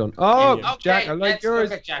your hair done. Oh, Yeah. Okay, Jack, I like let's yours.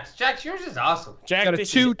 look at Jack's. Jack's, yours is awesome. Jack, Got a this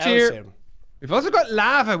is two-tier- awesome. We've also got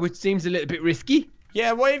lava, which seems a little bit risky.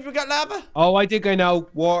 Yeah, why have we got lava? Oh, I think I know.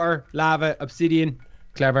 Water, lava, obsidian.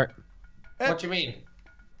 Clever. What do you mean?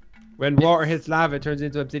 When water hits lava, it turns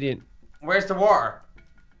into obsidian. Where's the water?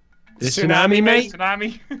 The tsunami, mate.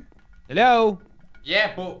 Tsunami. Hello.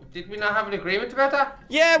 Yeah, but did we not have an agreement about that?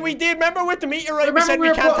 Yeah, we did. Remember with the meteorite, we said were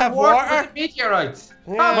we can't putting have water water. with the meteorites.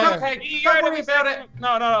 Yeah. Oh, okay. Don't worry about it. No,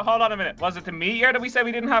 hold on a minute. Was it the meteor that we said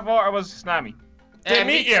we didn't have water, or was it tsunami? The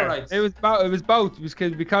meteor. Meteorites. It was both. It was both. It was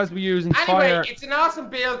because we're using Anyway, fire. it's an awesome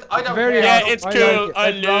build. I don't Very care. Yeah, awesome. it's I cool. like it.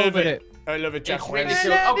 I Let's roll love with it. I love it, Jack. It's really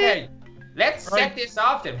cool. Okay, let's set this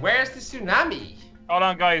off then. Where's the tsunami? Hold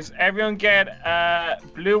on, guys. Everyone get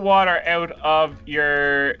blue water out of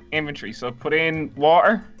your inventory. So put in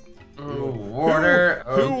water. Ooh, water.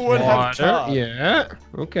 Who would have Water. thought? Yeah.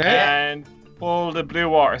 Okay. And pull the blue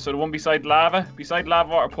water. So the one beside lava. Beside lava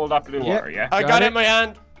water, pull that blue Yeah. water, yeah? I got it in my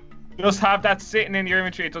hand. Just have that sitting in your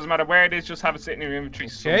inventory. It doesn't matter where it is, just have it sitting in your inventory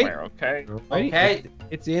somewhere, okay? Alrighty. Okay.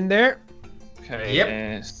 It's in there. Okay.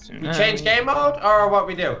 Yep. We change game mode or what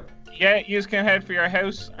we do? Yeah, you can head for your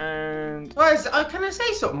house and... Guys, can I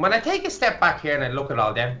say something? When I take a step back here and I look at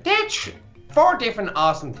all them, there's 4 different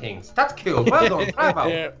awesome things. That's cool. Well done. Bravo.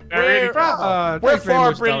 Yeah, really Bravo. we're thanks very 4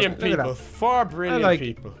 much, brilliant Don. Look at people. that. 4 brilliant like-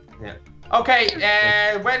 people. Yeah.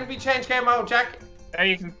 Okay, when we change game mode, Jack?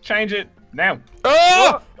 you can change it now.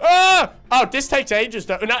 Oh! Oh! Oh, this takes ages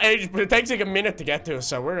though. Not ages, but it takes like a minute to get to us,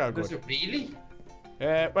 so we're all Does good. it really?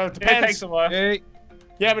 Well, it It depends. takes a while. Okay.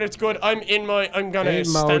 Yeah, but it's good. I'm gonna In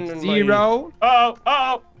stand mode in 0.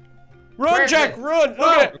 Uh-oh. Run, Where's Jack, it? run! Look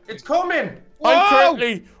Oh, at it. it's coming. I'm Whoa!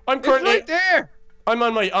 currently, It's right there. I'm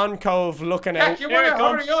on my on-cove looking Jack, out. you Here wanna it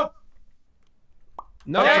comes. hurry up?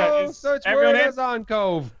 No Okay. such Everyone word in? as on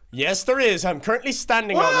cove. Yes, there is. I'm currently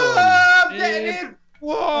standing on one. Whoa, I'm getting in.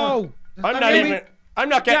 Whoa. I'm I not mean, even. I'm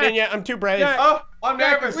not getting Jack, in yet. I'm too brave. Jack, Oh, I'm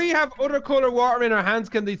Jack, nervous. if we have other color water in our hands,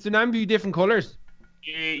 can the tsunami be different colors?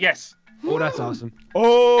 Yes. Oh, that's awesome.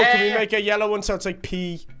 Oh, can we make a yellow one so it's like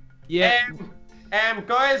pea? Yeah.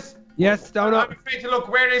 Guys, Yes, down I'm up. afraid to look.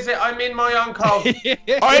 Where is it? I'm in my on-call.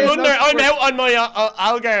 I'm under. I'm out on my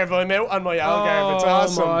Algarve. I'm out on my Algarve. It's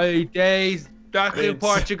awesome. Oh my days. That's in It's-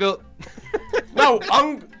 Portugal.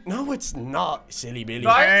 No, it's not, silly Billy.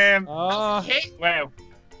 Guys, Oh, hit. Wow.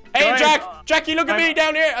 Hey, Guys, Jack! Jackie, look at me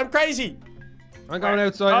down here. I'm crazy. I'm going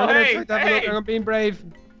outside. Oh, I'm going hey, outside to have a look. hey. I'm being brave.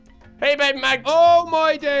 Hey, baby Max. Oh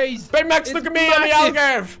my days. Baby Max, It's look at me on the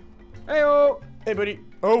massive. Algarve. Hey oh. Hey, buddy.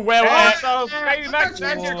 Oh, well, Hey, so, baby I'm Max,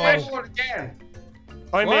 gonna change Whoa. game mode again.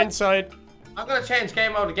 I'm What? inside. I'm gonna change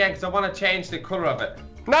game mode again because I want to change the color of it.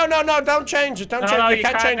 No, don't change it. Don't No, change no, it. You you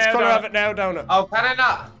can't can't change the now, colour don't. of it now, don't it? Oh, can I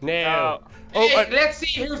not? No. Hey, Oh, let's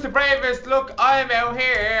see who's the bravest. Look, I'm out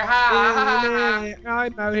here. Ha ha ha ha.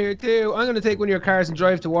 I'm out here too. I'm gonna take one of your cars and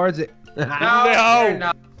drive towards it. No, No. you're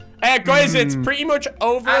not. guys, it's pretty much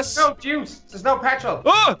over There's us. no juice. There's no petrol.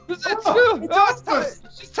 Oh, it's it's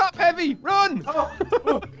it's top heavy. Run!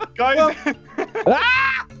 Oh, guys.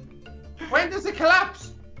 Ah! when does it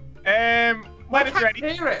collapse? When I it's can't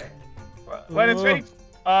ready. hear it. When it's ready.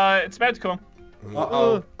 It's about to come.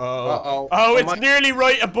 Uh-oh. Oh, Uh-oh. it's nearly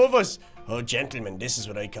right above us. Oh, gentlemen, this is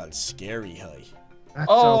what I call scary high. That's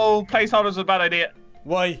Oh, placeholders are a bad idea.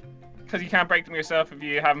 Why? Because you can't break them yourself if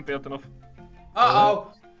you haven't built enough.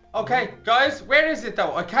 Uh-oh. Okay, guys, where is it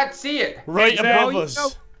though? I can't see it. Right It's, above no, us. no.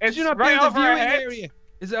 It's Did you not right build a over our viewing heads. area?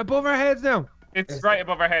 Is it above our heads now? It's right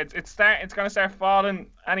above our heads. It's gonna start falling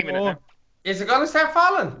any minute now. Is it gonna start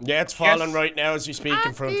falling? Yeah, it's falling Yes. right now as we speak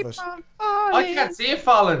in front of us. I can't see it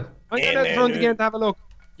falling. I'm going out the front again to have a look.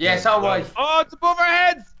 Yes, all right. Oh, it's above our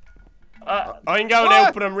heads! I'm going What?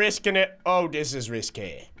 out, but I'm risking it. Oh, this is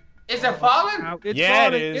risky. Is it falling? Ow, it's Yeah,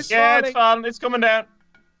 it falling, is. It's Yeah, falling. it's falling. It's coming down.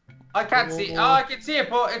 I can't see. Oh, I can see it,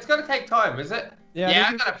 but it's gonna take time, is it? Yeah, Yeah, this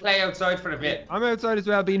I'm is- gonna play outside for a bit. I'm outside as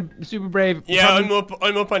well, being super brave. Yeah, I'm up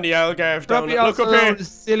on the Algarve. Down Probably it. Look also up here.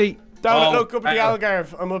 silly. Down Oh, it. Look up at the wow.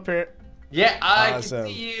 Algarve. I'm up here. Yeah, I Awesome.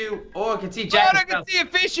 can see you. Oh, I can see Oh, Jack. I can see a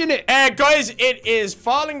fish in it! Guys, it is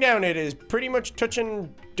falling down. It is pretty much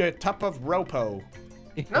touching the top of Ropo. No,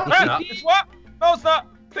 it's Ah, not. it's what? No, it's not.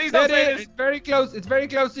 Please don't That say is, this. it's very close. It's very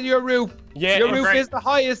close to your roof. Yeah, Your it- roof right. is the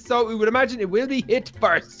highest, so we would imagine it will be hit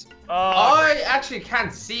first. Oh, I actually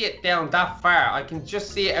can't see it down that far. I can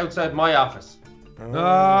just see it outside my office.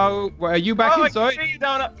 Oh, well, are you back I inside? can see you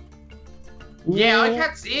down it. Yeah, I Ooh.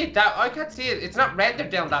 can't see it. I can't see it. It's not rendered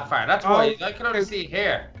down that far. That's Oh. why I can only see it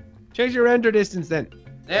here. Change your render distance then.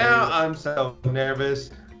 Now I'm so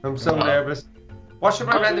nervous. I'm so nervous. What should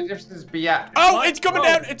my render distance be at? Oh, it's coming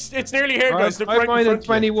down. It's nearly here, guys. Look I'm right in mine front at of you.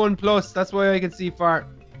 21 plus. That's why I can see far.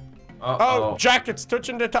 Oh, Jack, it's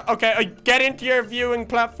touching the top. Okay, get into your viewing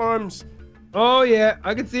platforms. Oh yeah,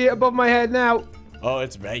 I can see it above my head now. Oh,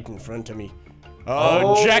 it's right in front of me.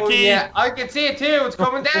 Oh, Jackie. Yeah, I can see it too. It's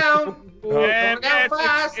coming down. Yeah, Coming down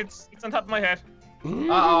fast. it's on top of my head.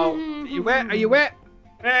 Uh-oh. Are you wet? Are you wet?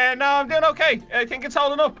 No, I'm doing okay. I think it's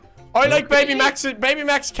holding up. I like Baby Max. Baby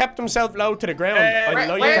Max kept himself low to the ground. I like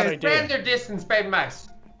that Where's idea. render distance, Baby Max?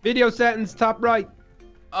 Video settings, top right.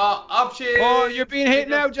 Options. Oh, you're being hit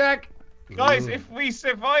now, Jack. Guys, if we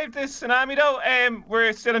survive this tsunami though,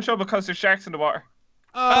 we're still in trouble because there's sharks in the water.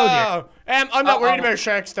 Oh, dear. I'm not worried about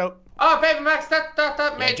sharks though. Oh, Baby Max, that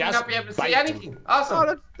made me just not be able to see bite anything. them. Awesome.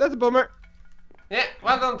 Oh, that's a bummer. Yeah,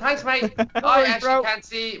 well done. Thanks, mate. I worries, actually bro. can't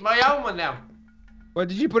see my own one now. Well,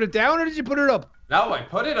 did you put it down or did you put it up? No, I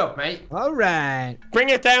put it up, mate. All right. Bring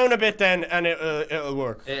it down a bit then, and it'll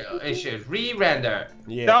work. It should re-render.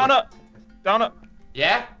 Yeah. Donut.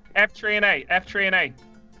 Yeah? F3 and A. F3 and A.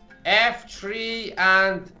 F3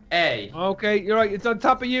 and A. Okay, you're right. It's on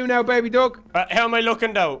top of you now, baby duck. How am I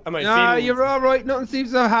looking though? Am I Nah, feeling? you're all right. Nothing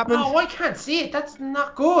seems to have happened. No, I can't see it. That's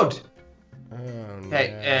not good. Oh,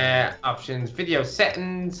 Okay, options, video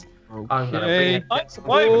settings. I'm gonna bring it. I'm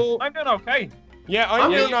surviving. I'm doing okay. Yeah,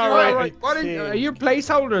 I'm doing doing all all right. What are your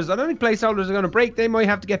placeholders? I don't think placeholders are going to break. They might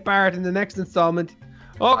have to get barred in the next installment.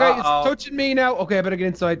 Okay, it's touching me now. Okay, I better get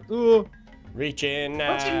inside. Ooh. Reach in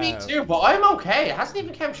now. Touching me too, but I'm okay. It hasn't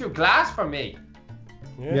even come through glass for me.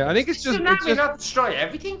 Yeah, I think it's just. Tsunami not destroy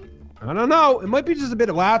everything? I don't know. It might be just a bit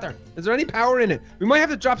of water. Is there any power in it? We might have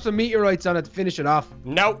to drop some meteorites on it to finish it off.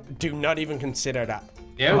 No, do not even consider that.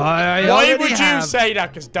 No. Why would you say that?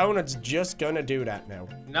 Because Donut's just gonna do that now.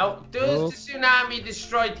 No. Does the tsunami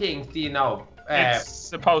destroy things? Do you know? It's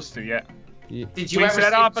supposed to, yeah. Did you We ever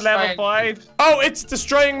set see up at it level destroy- 5. Oh, it's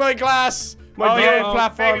destroying my glass. My viewing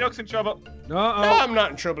platform. Baby looks in trouble. No, I'm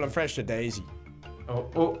not in trouble. I'm fresh to Daisy.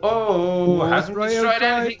 Oh, hasn't right destroyed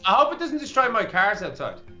outside. anything. I hope it doesn't destroy my cars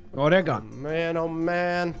outside. Oh, they're gone. Man, oh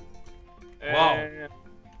man. Wow.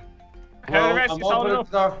 How the rest I'm is holding opening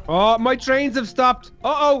up? the door. Oh, my trains have stopped.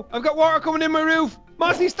 Uh-oh, I've got water coming in my roof.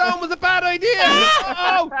 Mossy Stone was a bad idea.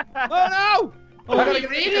 Oh no. Are you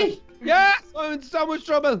really? Yes, I'm in so much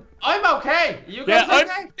trouble. I'm okay. You Yeah, guys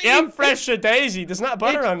okay? I'm fresh to Daisy. There's not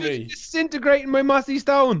butter on It's me. disintegrating my Mossy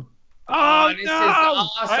Stone. Oh, This no. is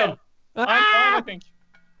awesome. I'm fine, I think.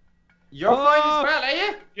 You're fine as well, are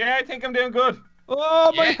you? Yeah, I think I'm doing good.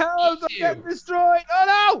 Oh, my Yeah, house, me I'm getting too. destroyed.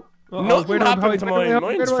 Oh, no. Uh-oh, Nothing where do I happened hide? to Where do I mine. hide?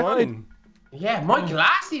 Mine's Where do I hide? fine. Yeah, my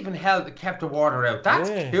glass even kept the water out. That's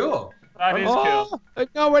Yeah. cool. That is cool. I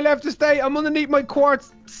know I left to stay. I'm underneath my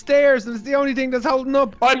quartz stairs, and it's the only thing that's holding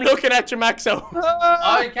up. I'm looking at you, Maxo.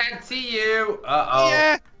 I can't see you. Uh-oh.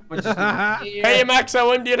 Yeah. Which is here. Hey,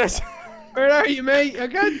 Maxo, I'm the other side. Where are you, mate? I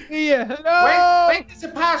can't see you. Hello. Wait, does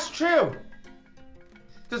it pass through?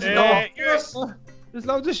 Does it Yeah, go? yes. Oh, there's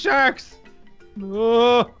loads of sharks.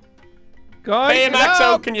 Oh. Guys, Hey, hello?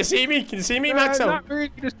 Maxo, can you see me? Can you see me, Maxo? Not really.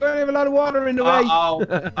 There's going to have a lot of water in the way. Uh-oh.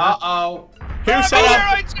 Uh-oh. Who Oh, set you're up?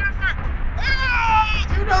 right, shark.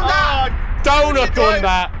 Ah! You done that? Donut done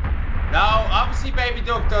that. No, obviously Baby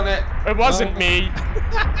Duck done it. It wasn't me.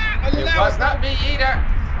 It was not me either.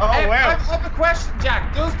 Oh, wow. I have a question,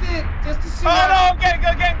 Jack. Does the Oh tsunami... no, I'm getting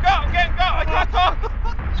got. I can't talk.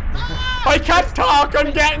 I can't talk.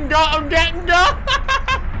 I'm getting got. I'm getting got.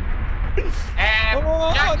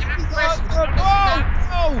 Oh, Jack, this I have is a question.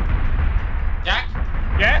 awesome. Whoa, Jack,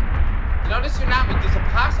 Yeah? you know the tsunami, does it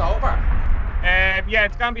pass over? Yeah,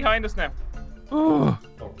 it's gone behind us now. whoa.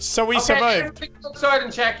 Oh. So we Okay, survived. pick it outside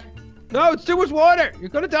and check. No, it's too much water. You're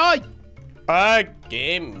going to die.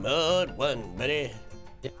 Game mode 1, buddy.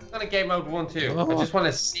 I'm gonna game mode 1 too. Oh. I just want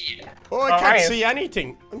to see it. Oh, I can't Alright. see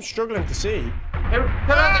anything. I'm struggling to see. Here,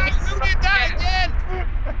 put on the You did that again.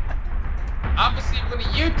 Obviously, one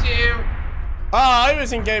of you two. Oh, I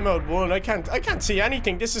was in game mode 1. I can't see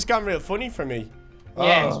anything. This has gone real funny for me.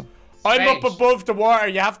 Yes. Oh. I'm up Strange. above the water.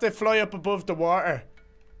 You have to fly up above the water.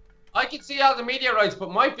 I can see all the meteorites,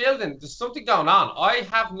 but my building, there's something going on. I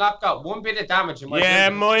have not got one bit of damage in my Yeah,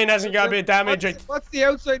 building. mine hasn't got a bit of damage. What's the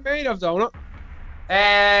outside made of, Donut?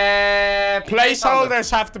 Placeholders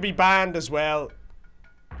have to be banned as well.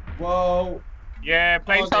 Whoa. Yeah,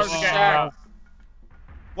 placeholders the again. shark.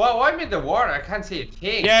 Whoa, I'm in the water. I can't see a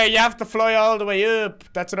thing. Yeah, you have to fly all the way up.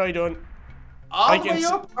 That's what I done. All I the can way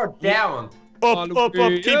s- up or down? Up, the up,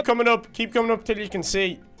 way up. Keep up. coming up. Keep coming up till you can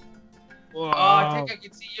see. Oh, I think I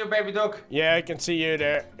can see you, Baby Duck. Yeah, I can see you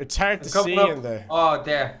there. It's hard to I'm coming see up. in there. Oh,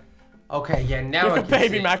 there. Okay, yeah, now Look I at can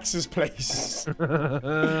Baby see. Max's place.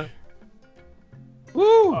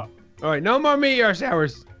 Woo! All right, no more meteor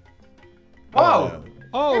showers. Whoa.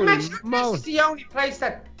 Holy Max, this moly. is the only place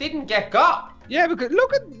that didn't get got. Yeah, because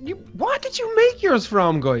look at you. What did you make yours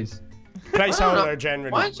from, guys? Placeholder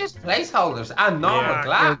generally. Why just placeholders and normal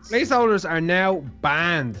glass? Placeholders are now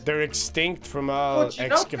banned. They're extinct from all But you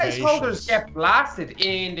know excavations. placeholders get blasted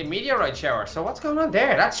in the meteorite shower, so what's going on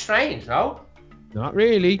there? That's strange, no? Not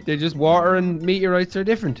really. They're just water and meteorites are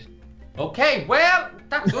different. Okay, well,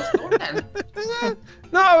 that's us done then.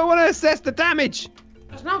 No, I want to assess the damage.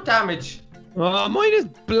 There's no damage. Oh, mine is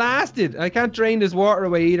blasted. I can't drain this water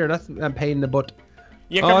away either. That's a pain in the butt.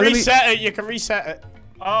 You can reset it. You can reset it.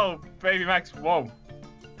 Oh, baby Max, whoa.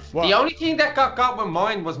 What? The only thing that got with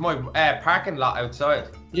mine was my parking lot outside.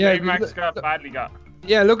 Yeah, Baby Max got badly got.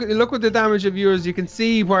 Yeah, look with the damage of yours. You can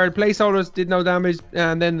see where placeholders did no damage,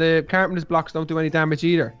 and then the carpenter's blocks don't do any damage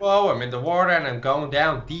either. Whoa, I'm in the water and I'm going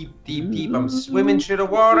down deep. I'm swimming through the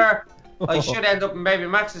water. I should end up in Baby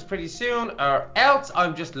Max's pretty soon, or else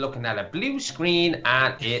I'm just looking at a blue screen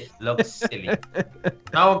and it looks silly.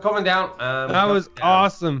 Now I'm coming down. That was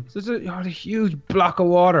awesome. Such a huge block of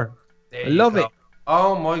water. I love it.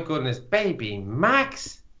 Oh my goodness, Baby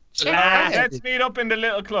Max. Let's meet up in the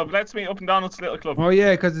little club. Let's meet up in Donald's little club. Oh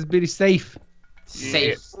yeah, because it's pretty safe.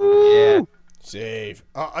 Safe. Yeah. Save.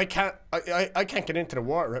 I can't get into the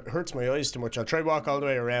water. It hurts my eyes too much. I'll try walk all the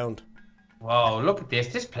way around. Whoa, look at this.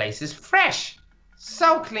 This place is fresh.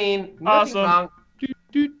 So clean. Nothing Awesome. wrong.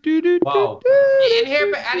 Whoa. You in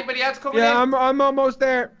here? Anybody else coming in? Yeah, I'm almost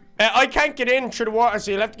there. I can't get in through the water,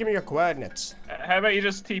 so you'll have to give me your coordinates. How about you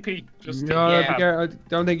just TP? Just No, TP. I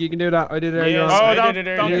don't think you can do that. I did it earlier Yes. on. Oh, I don't did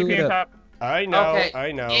it TP earlier. and tap. I know, Okay.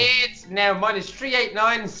 I know. It's now minus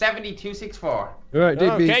 389 7264. Right,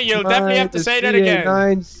 Okay, you'll definitely have to say that again.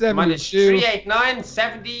 Minus 38972. 389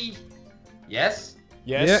 70. Yes.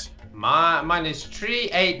 Yes. Minus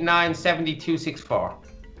 389 7264.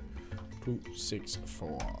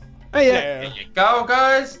 264. Oh yeah. There you go,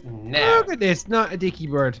 guys. Now. Look at this, not a dicky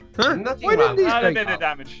bird. Huh? Nothing Why wrong. didn't these Not a break? bit of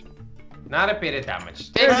damage. Not a bit of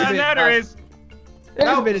damage. There's a This bit. Now there is. There's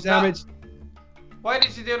No, a bit of stop. damage. Why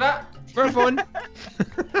did you do that? For fun.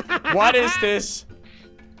 What is this?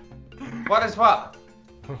 What is what?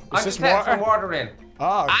 I'm this just letting water? some water in.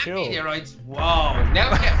 Oh, And cool. meteorites. Whoa.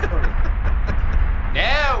 Now we're getting funny.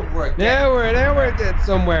 Now we're getting Now we're dead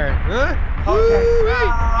somewhere. Huh? Okay.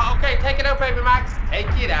 Woo-wee. Okay, take it out, Baby Max. Take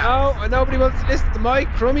it out. No, nobody wants to listen to my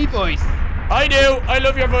crummy voice. I do. I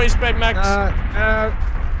love your voice, Baby Max.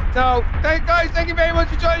 No. Guys, thank you very much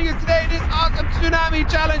for joining us today in this awesome tsunami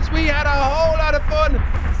challenge. We had a whole lot of fun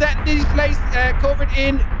setting this place covered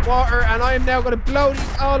in water, and I am now going to blow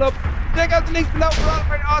these all up. Check out the links below for all of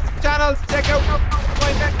our awesome channels. Check out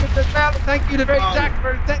my network as well. Thank you to Very Jack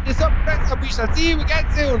for setting this up. And we shall see you again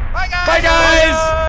soon. Bye, guys. Bye, guys.